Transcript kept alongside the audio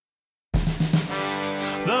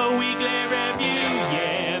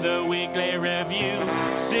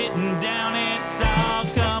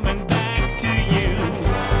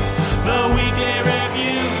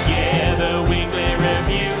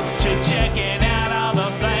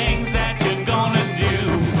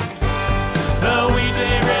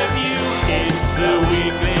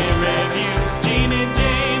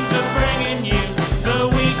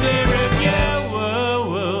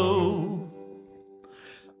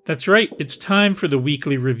That's right. It's time for the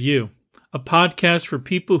Weekly Review, a podcast for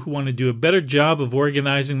people who want to do a better job of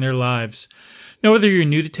organizing their lives. Now, whether you're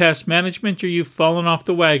new to task management or you've fallen off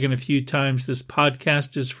the wagon a few times, this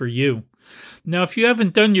podcast is for you. Now, if you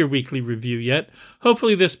haven't done your weekly review yet,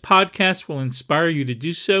 hopefully this podcast will inspire you to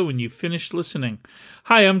do so when you finish listening.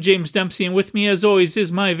 Hi, I'm James Dempsey, and with me, as always,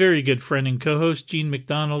 is my very good friend and co-host, Gene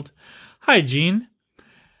McDonald. Hi, Gene.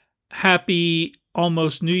 Happy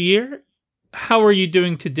almost New Year. How are you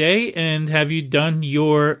doing today, and have you done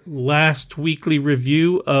your last weekly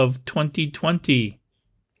review of 2020?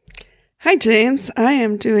 Hi, James. I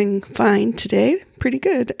am doing fine today. Pretty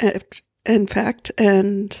good, in fact,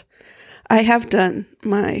 and I have done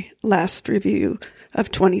my last review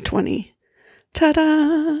of 2020.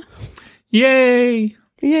 Ta-da! Yay!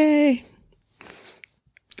 Yay!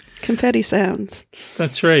 Confetti sounds.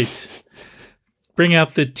 That's right. Bring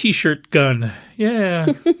out the t-shirt gun.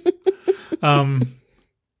 Yeah.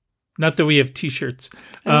 Not that we have t-shirts.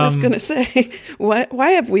 I was going to say,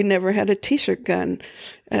 why have we never had a t-shirt gun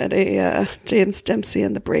at a James Dempsey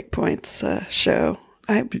and the Breakpoints show?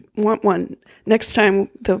 I want one next time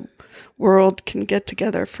the world can get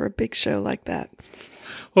together for a big show like that.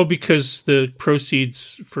 Well, because the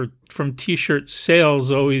proceeds from t-shirt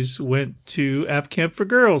sales always went to App Camp for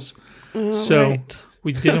Girls. Oh, so right.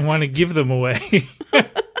 We didn't want to give them away.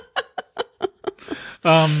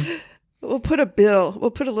 We'll put a bill.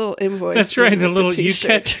 We'll put a little invoice. That's right. A little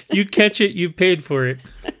t-shirt. you catch it, you paid for it.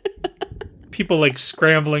 People like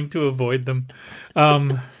scrambling to avoid them.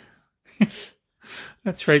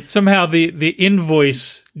 That's right. Somehow the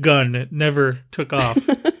invoice gun never took off.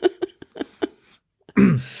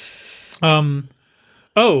 And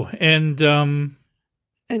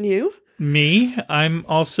you? Me, I'm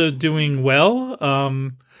also doing well.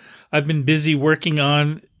 I've been busy working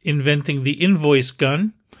on inventing the invoice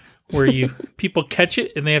gun, where people catch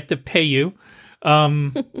it and they have to pay you.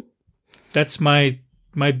 That's my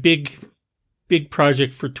big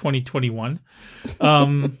project for 2021.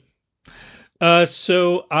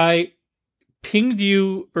 So I pinged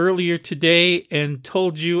you earlier today and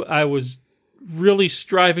told you I was really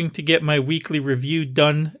striving to get my weekly review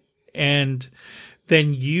done, and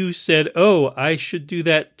then you said, "Oh, I should do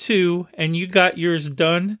that too," and you got yours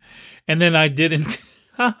done, and then I didn't.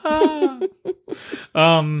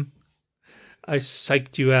 I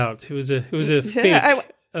psyched you out. It was a fake.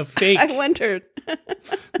 A fake. I wondered.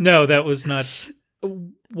 No, that was not.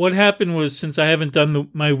 What happened was, since I haven't done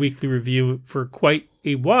my weekly review for quite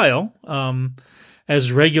a while,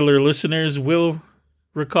 as regular listeners will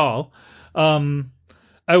recall,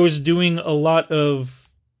 I was doing a lot of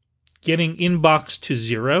getting inbox to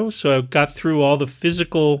zero. So I got through all the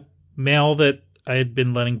physical mail that I had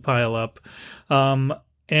been letting pile up.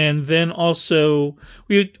 And then also,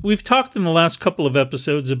 we've talked in the last couple of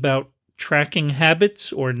episodes about tracking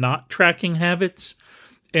habits or not tracking habits.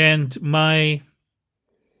 And my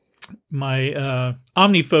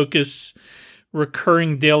OmniFocus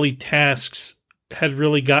recurring daily tasks had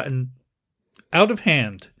really gotten out of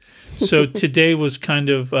hand. So today was kind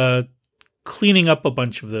of cleaning up a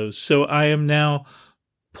bunch of those. So I am now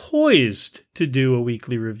poised to do a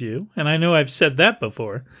weekly review. And I know I've said that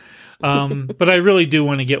before. But I really do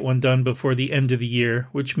want to get one done before the end of the year,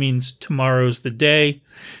 which means tomorrow's the day,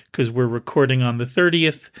 because we're recording on the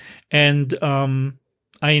 30th. And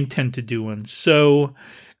I intend to do one. So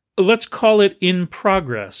let's call it in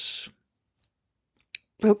progress.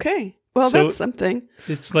 Okay. Well, so that's something.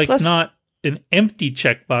 It's like not an empty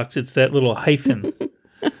checkbox. It's that little hyphen.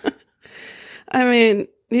 I mean,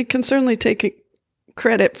 you can certainly take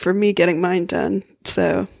credit for me getting mine done.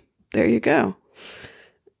 So there you go.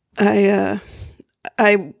 I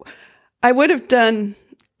would have done,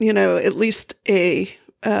 at least a,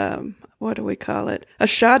 what do we call it? A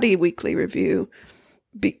shoddy weekly review,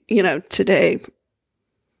 today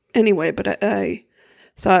anyway, but I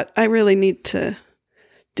thought I really need to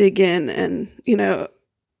dig in and,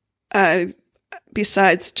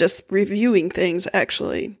 besides just reviewing things,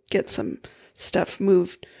 actually get some stuff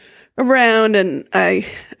moved around, and I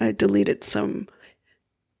deleted some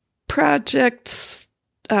projects.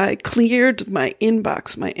 I cleared my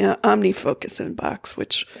inbox, my OmniFocus inbox,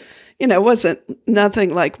 which, wasn't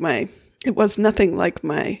nothing like my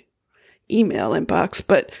email inbox,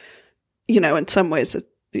 but, in some ways,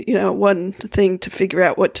 one thing to figure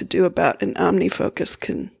out what to do about an OmniFocus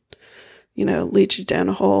can, lead you down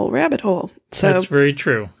a whole rabbit hole. So that's very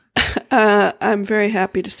true. I'm very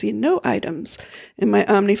happy to see no items in my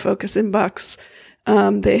OmniFocus inbox.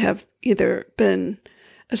 They have either been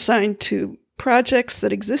assigned to projects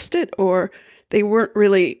that existed, or they weren't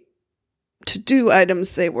really to-do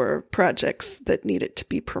items. They were projects that needed to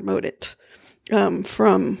be promoted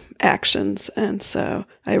from actions. And so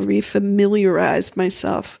I refamiliarized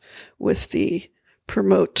myself with the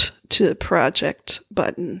promote to project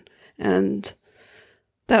button. And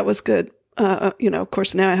that was good. Of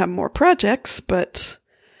course, now I have more projects, but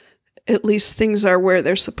at least things are where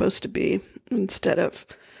they're supposed to be instead of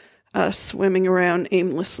swimming around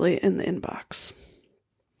aimlessly in the inbox.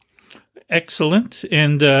 Excellent.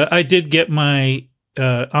 And I did get my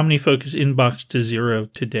OmniFocus inbox to 0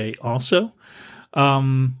 today also.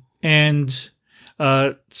 So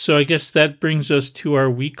I guess that brings us to our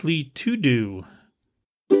weekly to-do.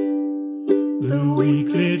 The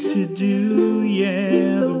weekly to-do,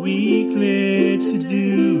 yeah, the weekly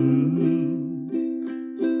to-do.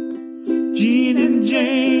 Gene and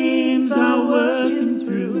James are working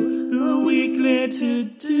through the weekly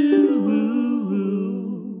to-do.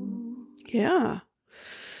 Yeah.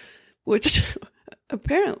 Which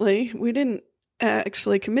apparently we didn't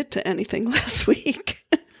actually commit to anything last week.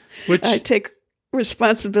 Which I take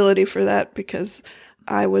responsibility for that because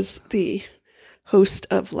I was the host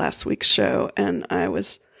of last week's show and I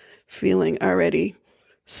was feeling already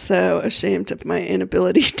so ashamed of my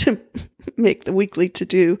inability to make the weekly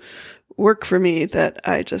to-do work for me that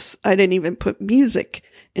I didn't even put music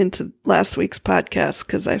into last week's podcast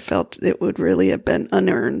because I felt it would really have been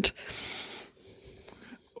unearned.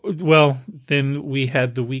 Well, then we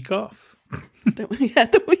had the week off. We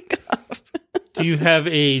had the week off. Do you have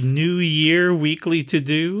a New Year weekly to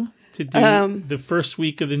do the first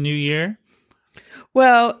week of the new year?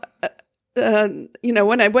 Well,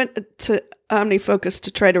 when I went to OmniFocus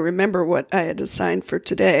to try to remember what I had assigned for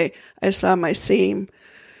today, I saw my same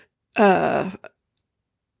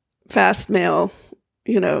fast mail,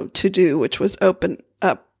 to do, which was open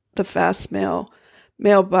up the fast mail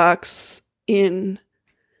mailbox in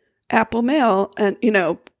Apple Mail and,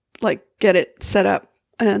 get it set up.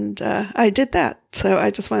 And I did that. So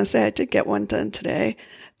I just want to say I did get one done today.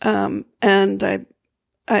 And I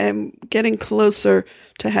am getting closer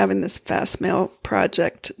to having this fast mail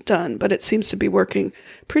project done, but it seems to be working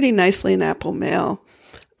pretty nicely in Apple Mail.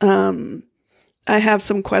 I have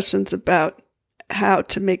some questions about how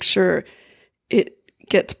to make sure it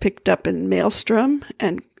gets picked up in Maelstrom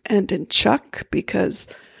and in Chuck, because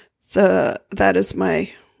that is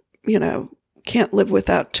my, can't live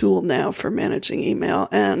without tool now for managing email.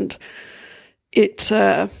 And it,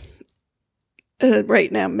 right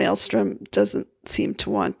now, Maelstrom doesn't seem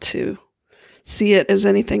to want to see it as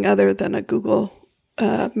anything other than a Google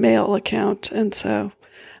Mail account. And so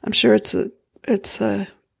I'm sure it's a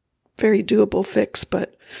very doable fix,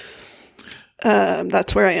 but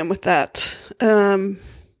that's where I am with that. And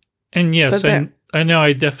yes, so I know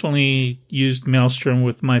I definitely used Maelstrom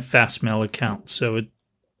with my Fastmail account, so it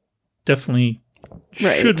definitely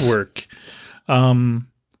should work. But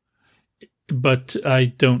I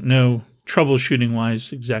don't know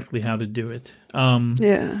troubleshooting-wise exactly how to do it.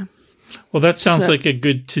 Yeah. Well, that sounds like a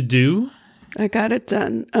good to-do. I got it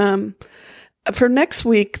done. For next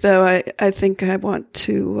week, though, I think I want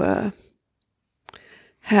to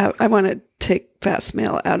take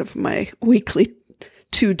Fastmail out of my weekly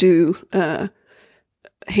to-do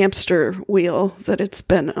hamster wheel that it's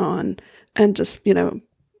been on and just,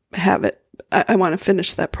 have it. I want to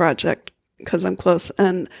finish that project because I'm close.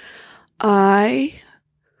 And but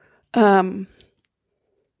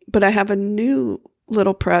I have a new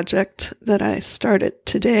little project that I started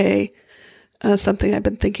today, something I've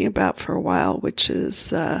been thinking about for a while, which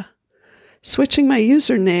is switching my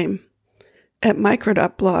username at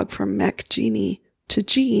micro.blog from MacGenie to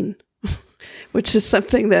Gene, which is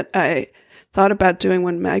something that I thought about doing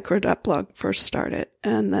when micro.blog first started.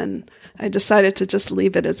 And then I decided to just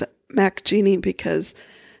leave it as MacGenie because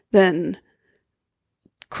then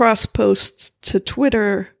cross posts to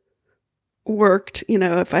Twitter worked,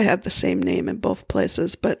 if I had the same name in both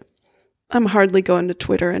places, but I'm hardly going to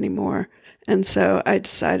Twitter anymore. And so I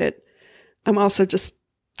decided I'm also just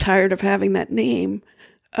tired of having that name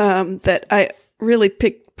that I really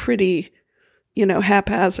picked pretty,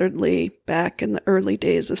 haphazardly back in the early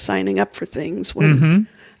days of signing up for things when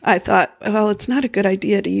I thought, well, it's not a good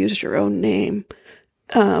idea to use your own name,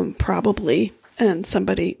 probably. And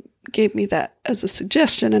somebody gave me that as a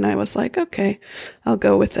suggestion, and I was like, okay, I'll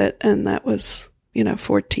go with it. And that was,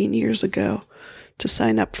 14 years ago to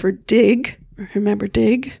sign up for Dig. Remember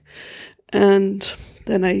Dig? And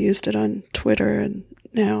then I used it on Twitter, and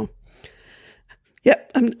now,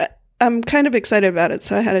 I'm kind of excited about it.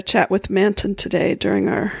 So I had a chat with Manton today during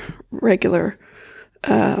our regular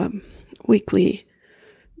weekly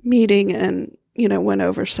meeting, and went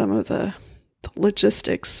over some of the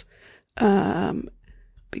logistics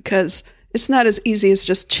because it's not as easy as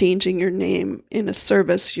just changing your name in a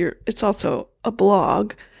service. It's also a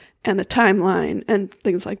blog and a timeline and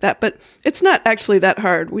things like that. But it's not actually that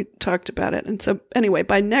hard. We talked about it. And so anyway,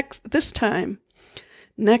 by next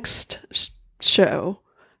show,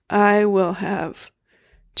 I will have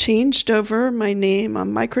changed over my name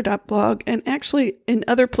on Micro.blog and actually in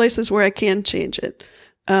other places where I can change it.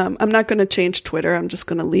 I'm not going to change Twitter. I'm just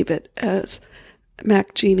going to leave it as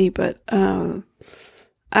MacGenie, but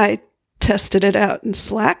I tested it out in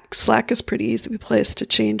Slack. Slack is a pretty easy place to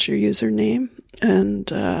change your username, and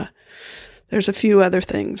there's a few other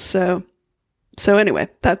things. So anyway,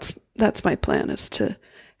 that's my plan, is to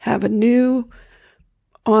have a new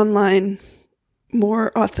online,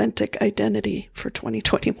 more authentic identity for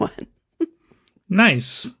 2021.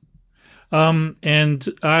 Nice. And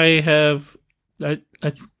I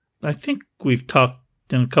think we've talked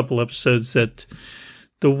in a couple episodes that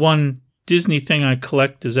the one Disney thing I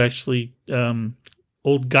collect is actually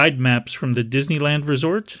old guide maps from the Disneyland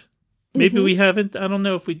Resort. Maybe we haven't. I don't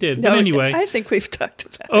know if we did. No, but anyway, I think we've talked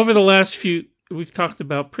about it. Over the last we've talked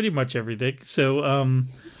about pretty much everything. So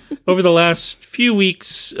over the last few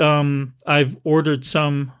weeks, I've ordered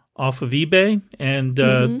some off of eBay, and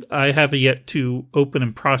I have yet to open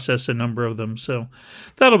and process a number of them. So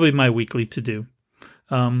that'll be my weekly to-do.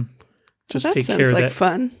 Just take care of like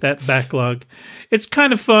fun. That backlog. It's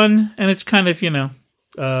kind of fun, and it's kind of,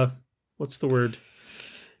 what's the word?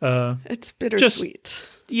 It's bittersweet.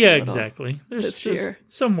 Yeah, exactly. There's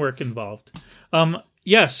some work involved.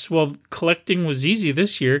 Yes, well, collecting was easy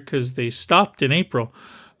this year because they stopped in April.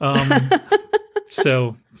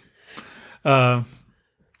 Actually,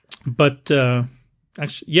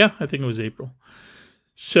 yeah, I think it was April.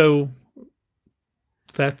 So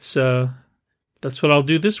that's what I'll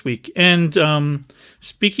do this week. And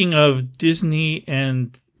speaking of Disney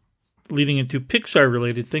and leading into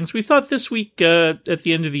Pixar-related things, we thought this week at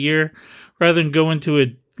the end of the year, rather than go into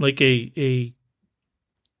a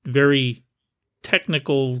very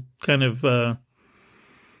technical kind of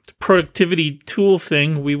productivity tool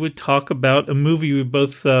thing, we would talk about a movie we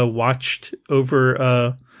both watched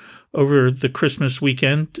over the Christmas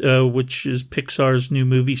weekend, which is Pixar's new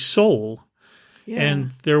movie, Soul. Yeah.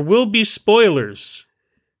 And there will be spoilers.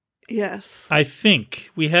 Yes. I think.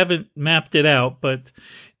 We haven't mapped it out, but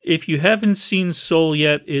if you haven't seen Soul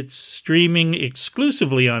yet, it's streaming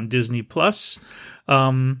exclusively on Disney+.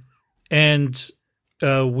 And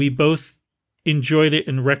we both enjoyed it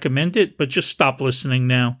and recommend it, but just stop listening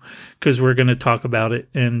now because we're going to talk about it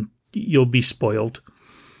and you'll be spoiled.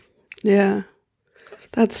 Yeah,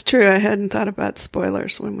 that's true. I hadn't thought about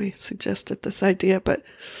spoilers when we suggested this idea, but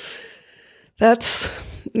I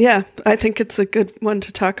think it's a good one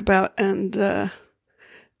to talk about, and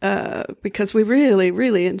because we really,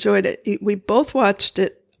 really enjoyed it. We both watched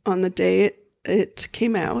it on the day it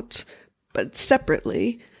came out, but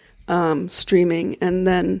separately, streaming, and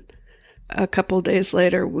then a couple of days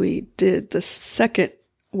later, we did the second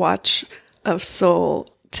watch of Soul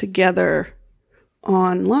together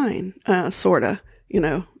online, sorta.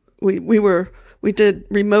 We did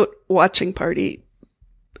remote watching party,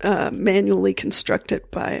 manually constructed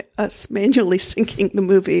by us manually syncing the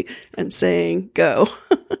movie and saying go.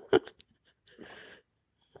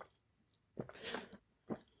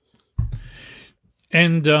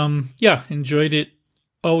 And enjoyed it.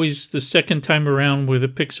 Always the second time around with a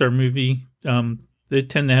Pixar movie, they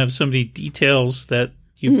tend to have so many details that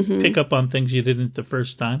you pick up on things you didn't the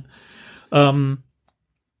first time. And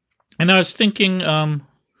I was thinking, at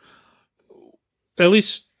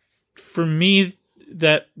least for me,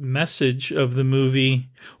 that message of the movie.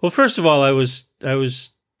 Well, first of all, I was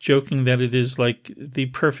joking that it is like the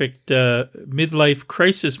perfect midlife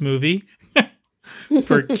crisis movie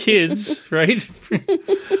for kids, right?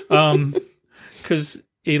 Because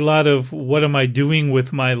a lot of what am I doing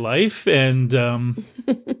with my life and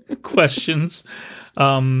questions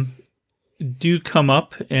do come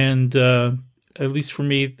up, and at least for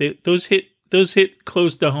me, those hit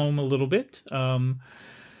close to home a little bit.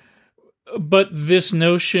 But this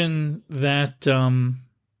notion that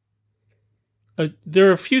there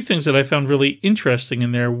are a few things that I found really interesting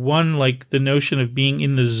in there. One, like the notion of being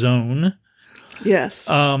in the zone. Yes.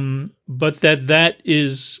 But that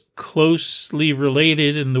is closely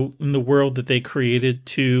related in the world that they created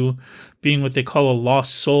to being what they call a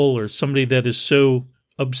lost soul, or somebody that is so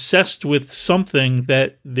obsessed with something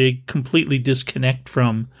that they completely disconnect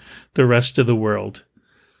from the rest of the world.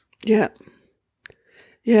 Yeah.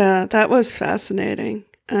 Yeah, that was fascinating.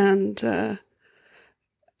 And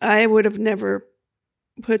I would have never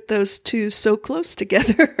put those two so close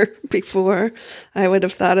together before. I would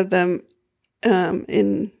have thought of them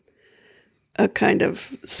in a kind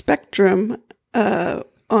of spectrum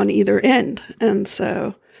on either end. And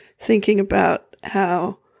so thinking about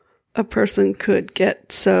how a person could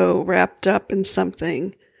get so wrapped up in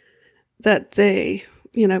something that they,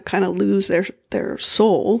 kind of lose their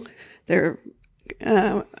soul, that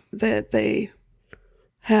they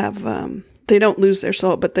have, they don't lose their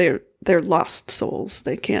soul, but they're lost souls.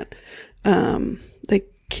 They can't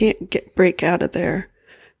break out of their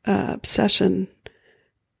obsession.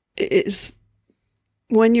 Is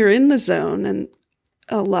when you're in the zone, and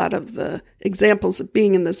a lot of the examples of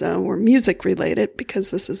being in the zone were music related,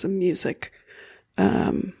 because this is a music,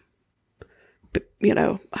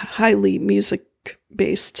 highly music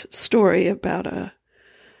based story about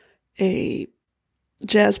a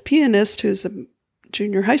jazz pianist who's a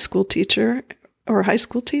junior high school teacher, or high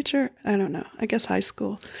school teacher. I don't know. I guess high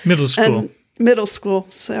school. Middle school. Middle school.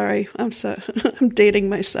 Sorry. I'm dating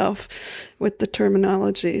myself with the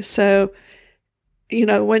terminology. So,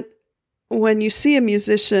 when you see a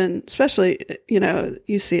musician, especially,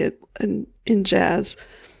 you see it in jazz,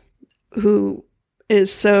 who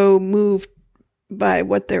is so moved by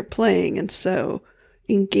what they're playing and so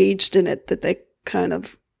engaged in it that they kind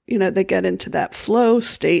of, they get into that flow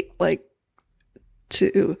state, like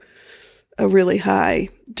to a really high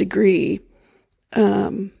degree.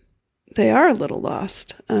 They are a little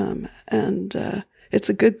lost. And it's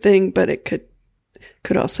a good thing, but it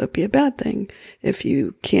could also be a bad thing if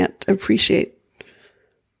you can't appreciate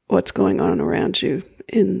what's going on around you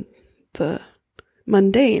in the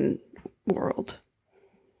mundane world.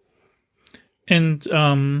 And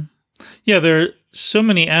there are so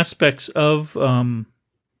many aspects of the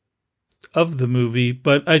movie,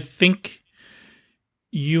 but I think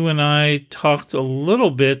you and I talked a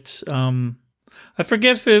little bit. I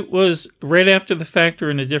forget if it was right after the fact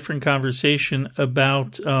or in a different conversation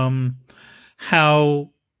about how,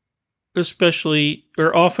 especially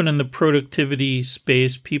or often in the productivity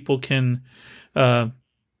space, people can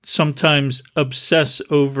sometimes obsess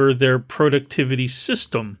over their productivity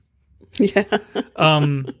system. Yeah.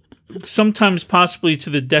 Sometimes possibly to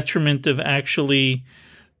the detriment of actually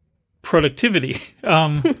productivity,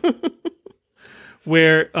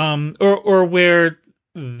 where where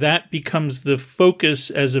that becomes the focus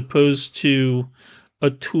as opposed to a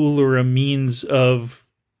tool or a means of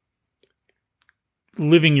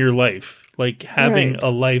living your life, like having a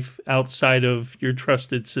life outside of your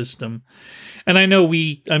trusted system. And I know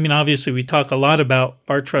obviously we talk a lot about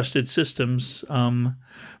our trusted systems,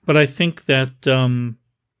 but I think that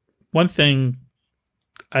one thing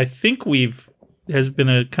I think has been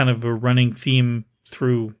a kind of a running theme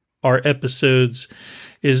through our episodes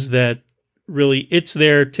is that really it's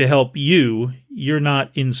there to help you. You're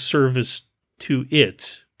not in service to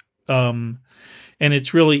it. And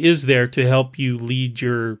it really is there to help you lead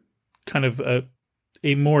your kind of a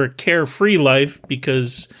more carefree life,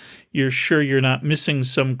 because you're sure you're not missing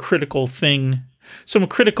some critical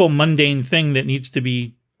mundane thing that needs to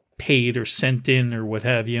be paid or sent in or what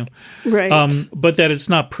have you. Right. But that it's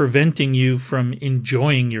not preventing you from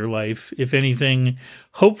enjoying your life. If anything,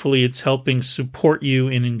 hopefully it's helping support you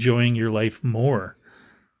in enjoying your life more.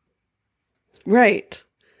 Right.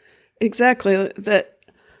 Exactly. That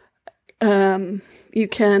you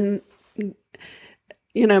can,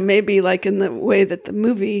 maybe like in the way that the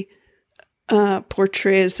movie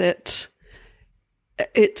portrays it,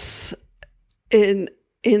 it's in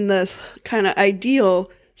the kind of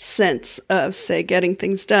ideal sense of, say, getting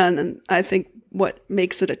things done. And I think what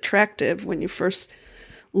makes it attractive when you first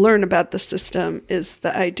learn about the system is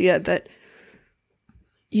the idea that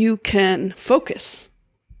you can focus.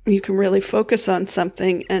 You can really focus on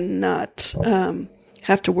something and not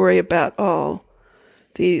have to worry about all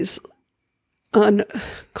these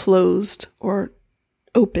unclosed or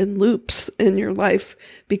open loops in your life,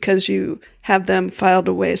 because you have them filed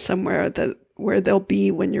away somewhere where they'll be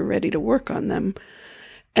when you're ready to work on them.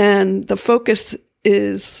 And the focus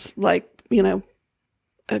is like,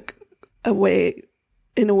 a way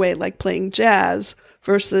like playing jazz,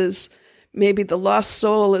 versus maybe the lost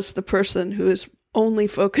soul is the person who is only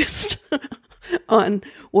focused on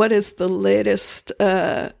what is the latest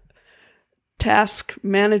task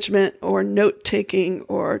management or note-taking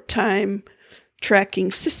or time tracking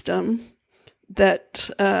system that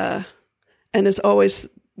and is always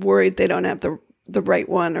worried they don't have the right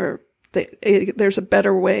one, or there's a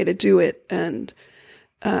better way to do it, and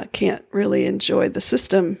can't really enjoy the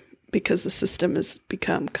system because the system has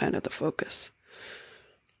become kind of the focus.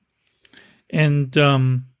 And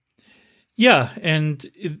and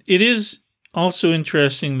it is, also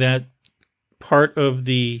interesting that part of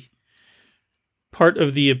the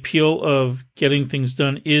appeal of getting things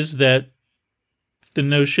done is that the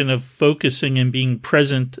notion of focusing and being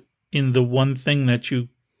present in the one thing that you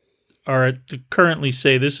are to currently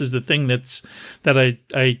say, this is the thing that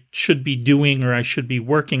I should be doing or I should be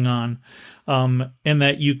working on, and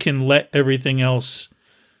that you can let everything else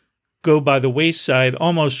go by the wayside,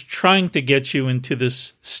 almost trying to get you into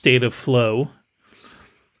this state of flow.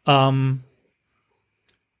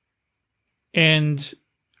 And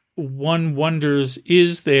one wonders,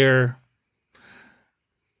 is there,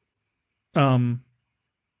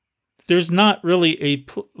 there's not really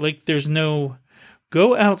there's no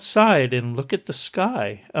go outside and look at the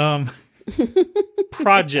sky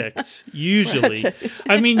project, usually.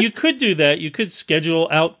 I mean, you could do that. You could schedule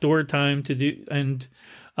outdoor time to do, and,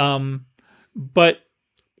 but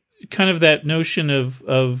kind of that notion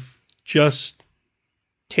of just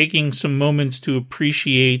taking some moments to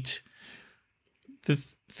appreciate the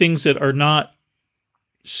things that are not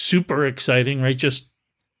super exciting, right? Just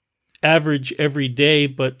average every day,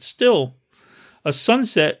 but still a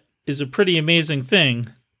sunset is a pretty amazing thing.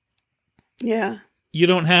 Yeah. You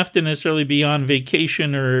don't have to necessarily be on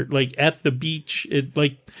vacation or like at the beach.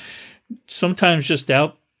 Sometimes just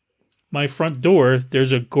out my front door,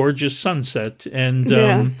 there's a gorgeous sunset,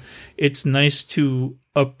 and it's nice to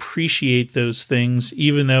appreciate those things,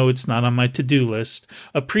 even though it's not on my to-do list.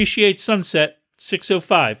 Appreciate sunset,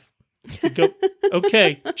 6:05. Go,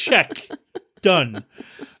 okay, check, done.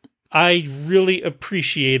 I really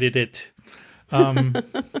appreciated it.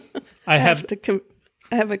 I have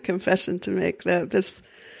a confession to make, though. This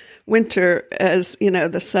winter, as you know,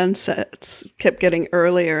 the sunsets kept getting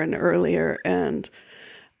earlier and earlier, and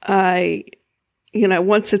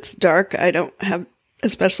once it's dark, I don't have,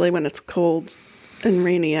 especially when it's cold and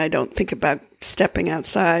rainy, I don't think about stepping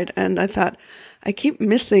outside. And I thought, I keep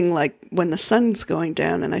missing like when the sun's going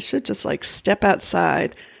down, and I should just like step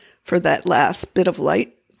outside for that last bit of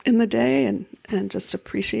light in the day and just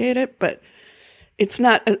appreciate it. But it's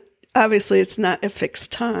not, obviously it's not a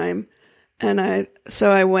fixed time. And so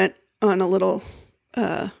I went on a little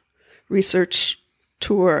research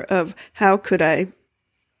tour of how could I,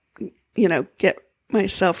 get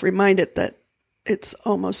myself reminded that it's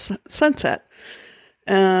almost sunset.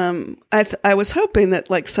 I was hoping that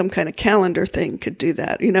like some kind of calendar thing could do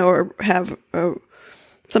that, or have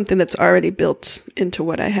something that's already built into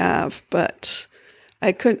what I have, but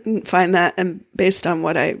I couldn't find that. And based on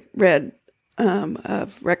what I read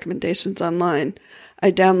of recommendations online,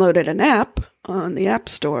 I downloaded an app on the App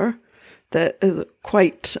Store that is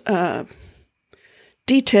quite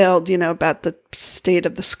detailed, about the state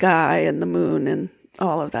of the sky and the moon and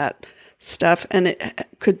all of that stuff. And it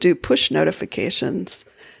could do push notifications.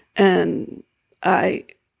 And I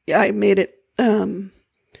made it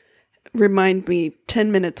remind me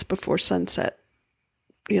 10 minutes before sunset,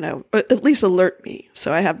 at least alert me.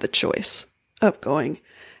 So I have the choice of going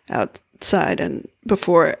outside and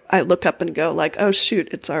before I look up and go like, oh shoot,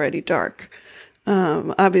 it's already dark.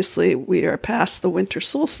 Obviously we are past the winter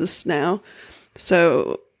solstice now.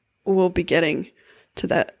 So we'll be getting to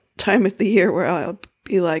that time of the year where I'll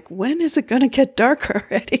be like, when is it going to get dark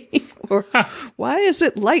already? Or why is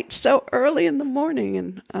it light so early in the morning?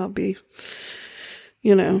 And I'll be,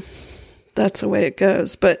 that's the way it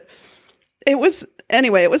goes. But it was an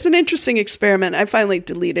interesting experiment. I finally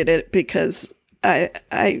deleted it because I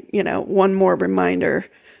one more reminder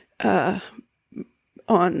on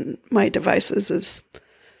my devices has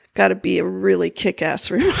got to be a really kick-ass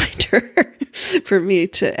reminder for me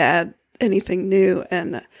to add anything new.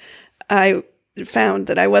 And I found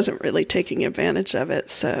that I wasn't really taking advantage of it.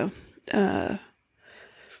 So,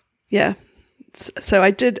 So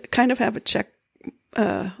I did kind of have a check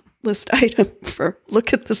list item for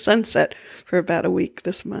look at the sunset for about a week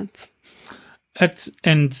this month.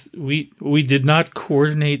 And we did not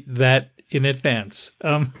coordinate that in advance.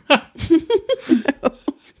 No.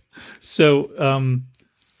 So,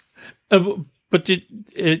 but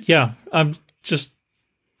I'm just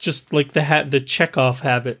like the checkoff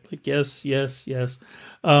habit. Like yes.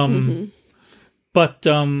 But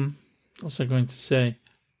what was I going to say?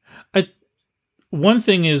 One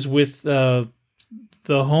thing is with the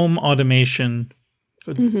home automation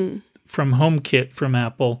from HomeKit from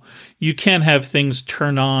Apple, you can have things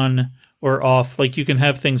turn on or off. Like you can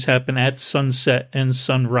have things happen at sunset and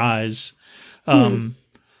sunrise, and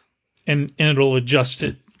it'll adjust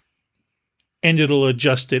it,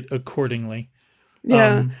 accordingly.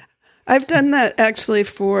 Yeah, I've done that actually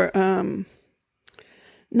for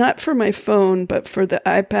not for my phone, but for the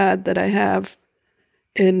iPad that I have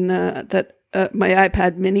in that my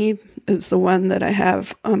iPad mini is the one that I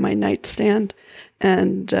have on my nightstand,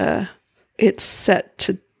 and it's set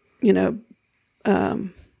to, the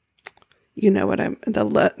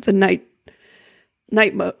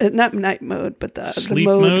night mode, not night mode, but the sleep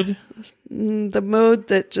mode. The mode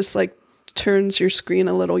that just like turns your screen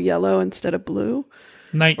a little yellow instead of blue.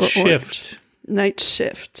 Night shift. Night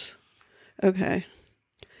shift. Okay.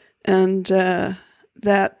 And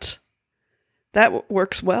that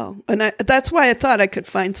works well. And that's why I thought I could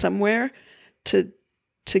find somewhere to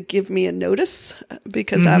give me a notice,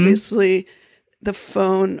 because obviously the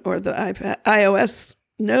phone or the iPad, iOS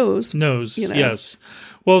knows. Yes.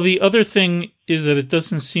 Well, the other thing is that it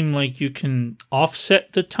doesn't seem like you can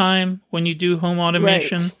offset the time when you do home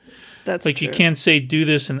automation. Right. That's like true. You can't say do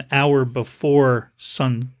this an hour before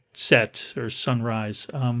sunset or sunrise.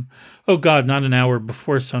 Oh God, not an hour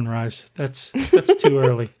before sunrise. That's too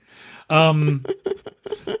early. And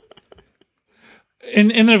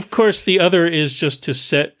of course the other is just to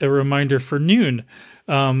set a reminder for noon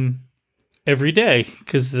every day,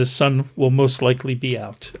 because the sun will most likely be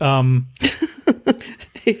out.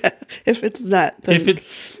 Yeah, if it's not, if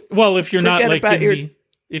you're not like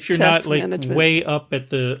if you're not like management. way up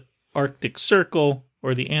at the Arctic Circle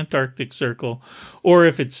or the Antarctic Circle, or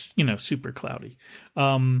if it's super cloudy.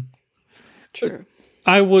 True.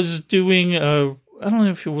 I was doing I don't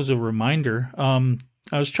know if it was a reminder.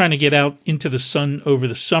 I was trying to get out into the sun over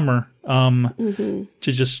the summer to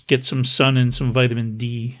just get some sun and some vitamin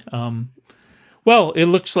D. Well, it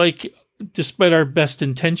looks like, despite our best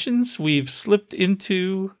intentions, we've slipped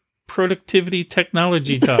into productivity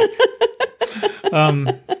technology talk.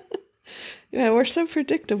 Yeah, we're so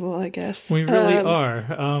predictable, I guess. We really are.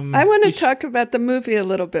 I want to talk about the movie a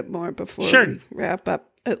little bit more before we wrap up.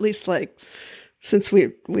 At least, like, since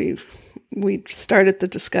we started the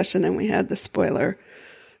discussion and we had the spoiler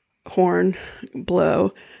horn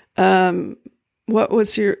blow. What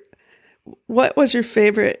was your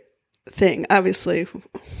favorite thing? Obviously,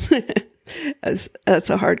 that's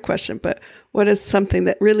a hard question, but what is something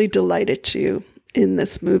that really delighted you in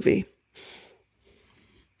this movie?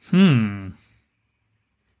 It's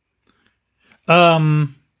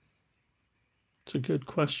a good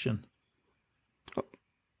question.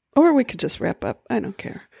 Or we could just wrap up. I don't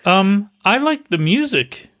care. I like the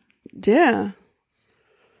music. Yeah.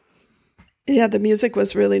 Yeah, the music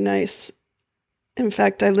was really nice. In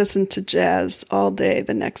fact, I listened to jazz all day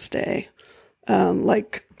the next day,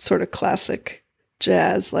 like sort of classic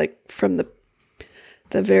jazz, like from the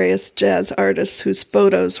various jazz artists whose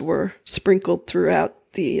photos were sprinkled throughout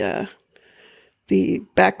the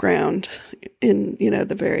background in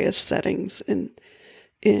the various settings in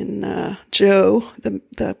Joe,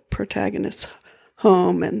 the protagonist's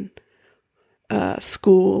home and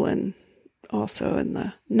school, and also in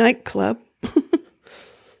the nightclub.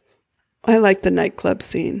 I like the nightclub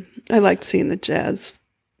scene. I liked seeing the jazz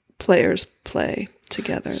players play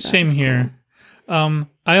together. Same here. Cool.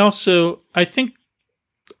 I think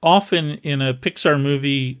often in a Pixar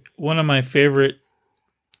movie, one of my favorite,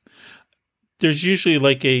 there's usually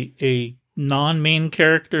like a non-main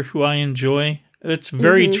character who I enjoy. That's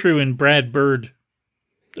very true in Brad Bird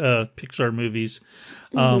Pixar movies.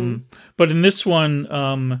 But in this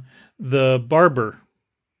one, the barber,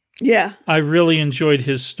 yeah, I really enjoyed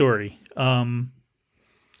his story. And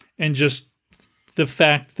just the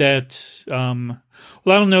fact that, I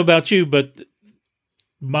don't know about you, but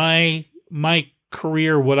my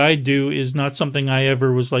career, what I do, is not something I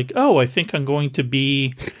ever was like, oh, I think I'm going to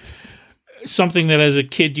be something that as a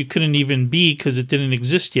kid you couldn't even be because it didn't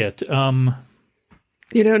exist yet.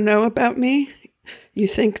 You don't know about me? You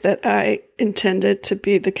think that I intended to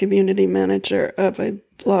be the community manager of a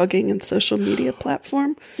blogging and social media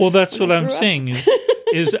platform? Well, that's what I'm saying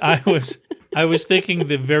is I was thinking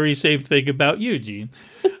the very same thing about you, Gene.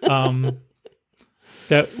 That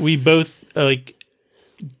we both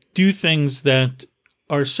do things that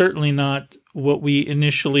are certainly not what we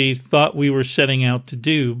initially thought we were setting out to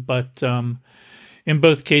do, but in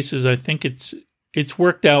both cases, I think it's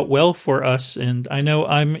worked out well for us, and I know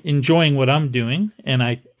I'm enjoying what I'm doing, and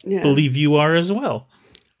I believe you are as well.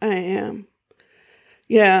 I am.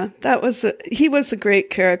 Yeah, he was a great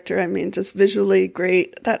character. I mean, just visually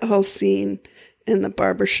great. That whole scene in the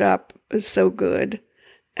barbershop is so good.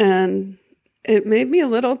 And it made me a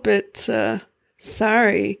little bit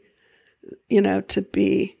sorry, to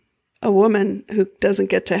be a woman who doesn't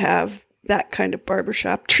get to have that kind of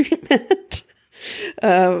barbershop treatment.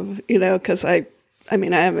 Because I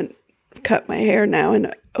haven't cut my hair now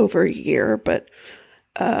in over a year, but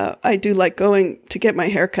I do like going to get my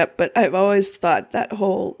hair cut. But I've always thought that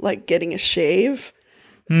whole, like, getting a shave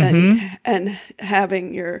and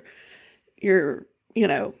having your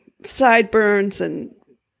sideburns and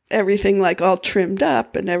everything like all trimmed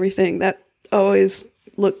up and everything, that always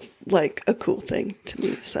looked like a cool thing to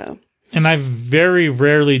me. So, and I very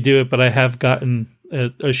rarely do it, but I have gotten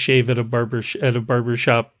a shave at a barber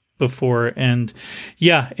shop before, and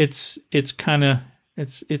yeah, it's kind of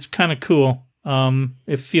cool.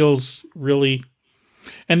 It feels really,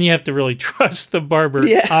 and you have to really trust the barber,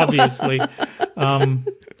 obviously.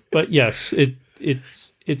 But yes,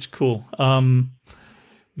 it's cool.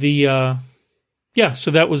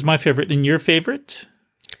 So that was my favorite. And your favorite?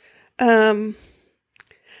 I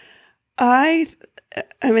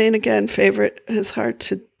mean, again, favorite is hard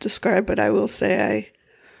to describe, but I will say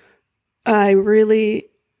I really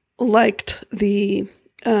liked the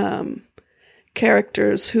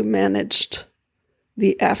characters who managed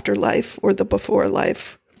the afterlife or the before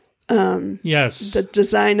life. Yes. The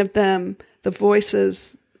design of them, the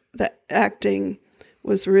voices, the acting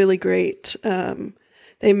was really great.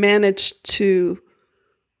 They managed to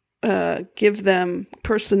give them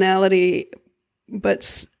personality,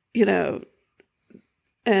 but,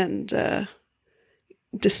 and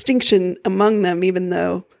distinction among them, even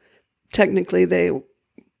though technically they,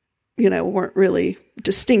 weren't really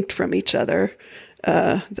distinct from each other.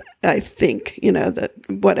 I think, that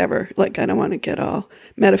whatever, like, I don't want to get all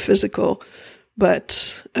metaphysical,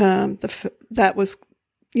 but that was,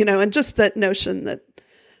 and just that notion that,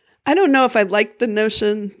 I don't know if I like the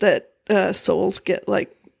notion that souls get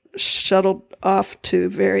like shuttled off to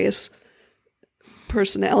various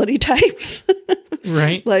personality types.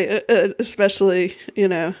 Right. Like, especially,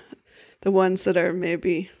 the ones that are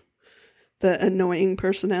maybe the annoying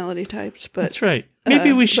personality types. But that's right.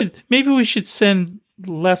 Maybe we should send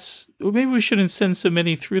less, or maybe we shouldn't send so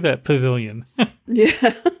many through that pavilion.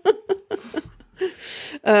 Yeah.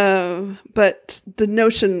 But the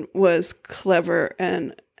notion was clever,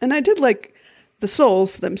 and I did like the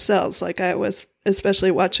souls themselves. Like, I was,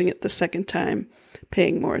 especially watching it the second time,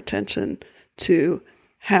 paying more attention to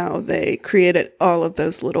how they created all of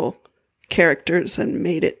those little characters and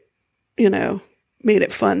made it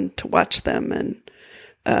fun to watch them. And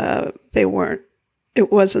it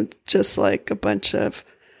wasn't just like a bunch of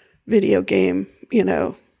video game,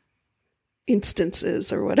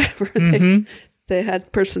 instances or whatever. Mm-hmm. They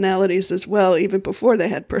had personalities as well, even before they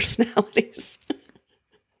had personalities.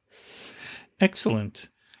 Excellent.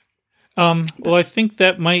 Well, I think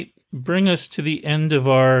that might bring us to the end of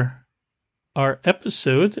our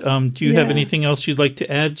episode. Do you have anything else you'd like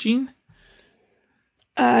to add, Jean?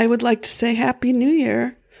 I would like to say Happy New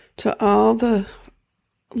Year to all the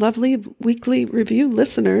lovely weekly review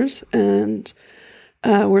listeners, and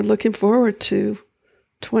we're looking forward to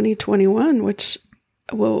 2021, which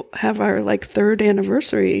will have our third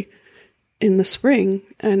anniversary in the spring,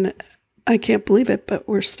 and I can't believe it, but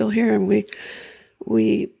we're still here, and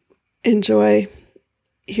we enjoy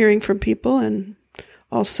hearing from people, and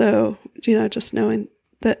also just knowing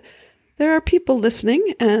that there are people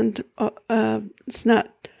listening, and it's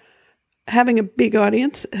not having a big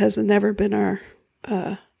audience has never been our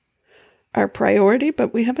priority,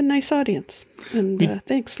 but we have a nice audience, and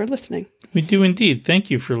thanks for listening. We do indeed. Thank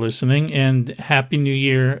you for listening, and Happy New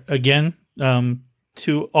Year again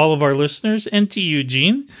to all of our listeners, and to you,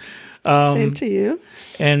 Jean. Same to you.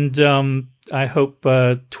 And I hope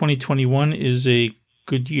 2021 is a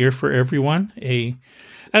good year for everyone,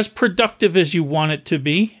 as productive as you want it to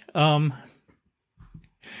be.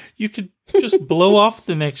 You could just blow off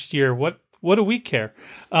the next year. What do we care?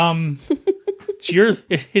 It's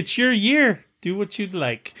your year. Do what you'd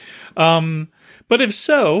like. But if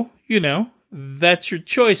so, that's your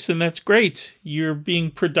choice, and that's great. You're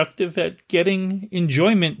being productive at getting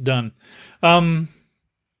enjoyment done.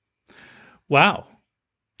 Wow. Wow,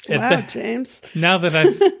 James. Now that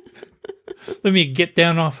let me get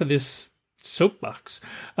down off of this soapbox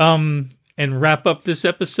and wrap up this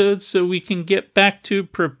episode so we can get back to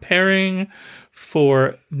preparing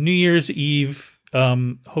for New Year's Eve,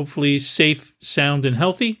 hopefully safe, sound, and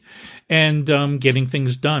healthy, and getting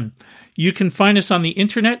things done. You can find us on the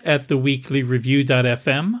internet at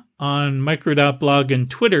theweeklyreview.fm. On Micro.blog and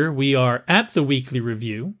Twitter, we are at The Weekly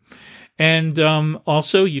Review. And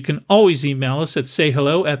also, you can always email us at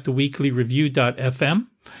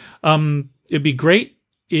sayhello@theweeklyreview.fm. It'd be great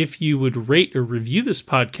if you would rate or review this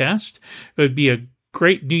podcast. It would be a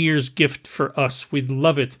great New Year's gift for us. We'd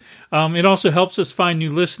love it. It also helps us find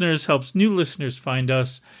new listeners, helps new listeners find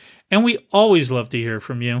us. And we always love to hear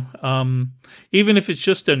from you. Even if it's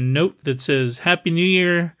just a note that says Happy New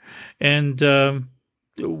Year. And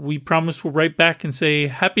we promise we'll write back and say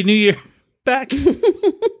Happy New Year back.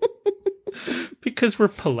 Because because we're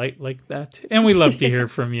polite like that, and we love to hear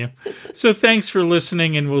from you. So thanks for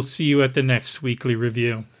listening, and we'll see you at the next weekly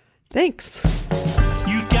review. Thanks.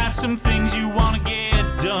 You got some things you want to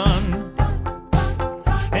get done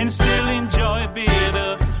and still enjoy a bit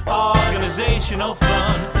of organizational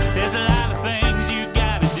fun. There's a lot of things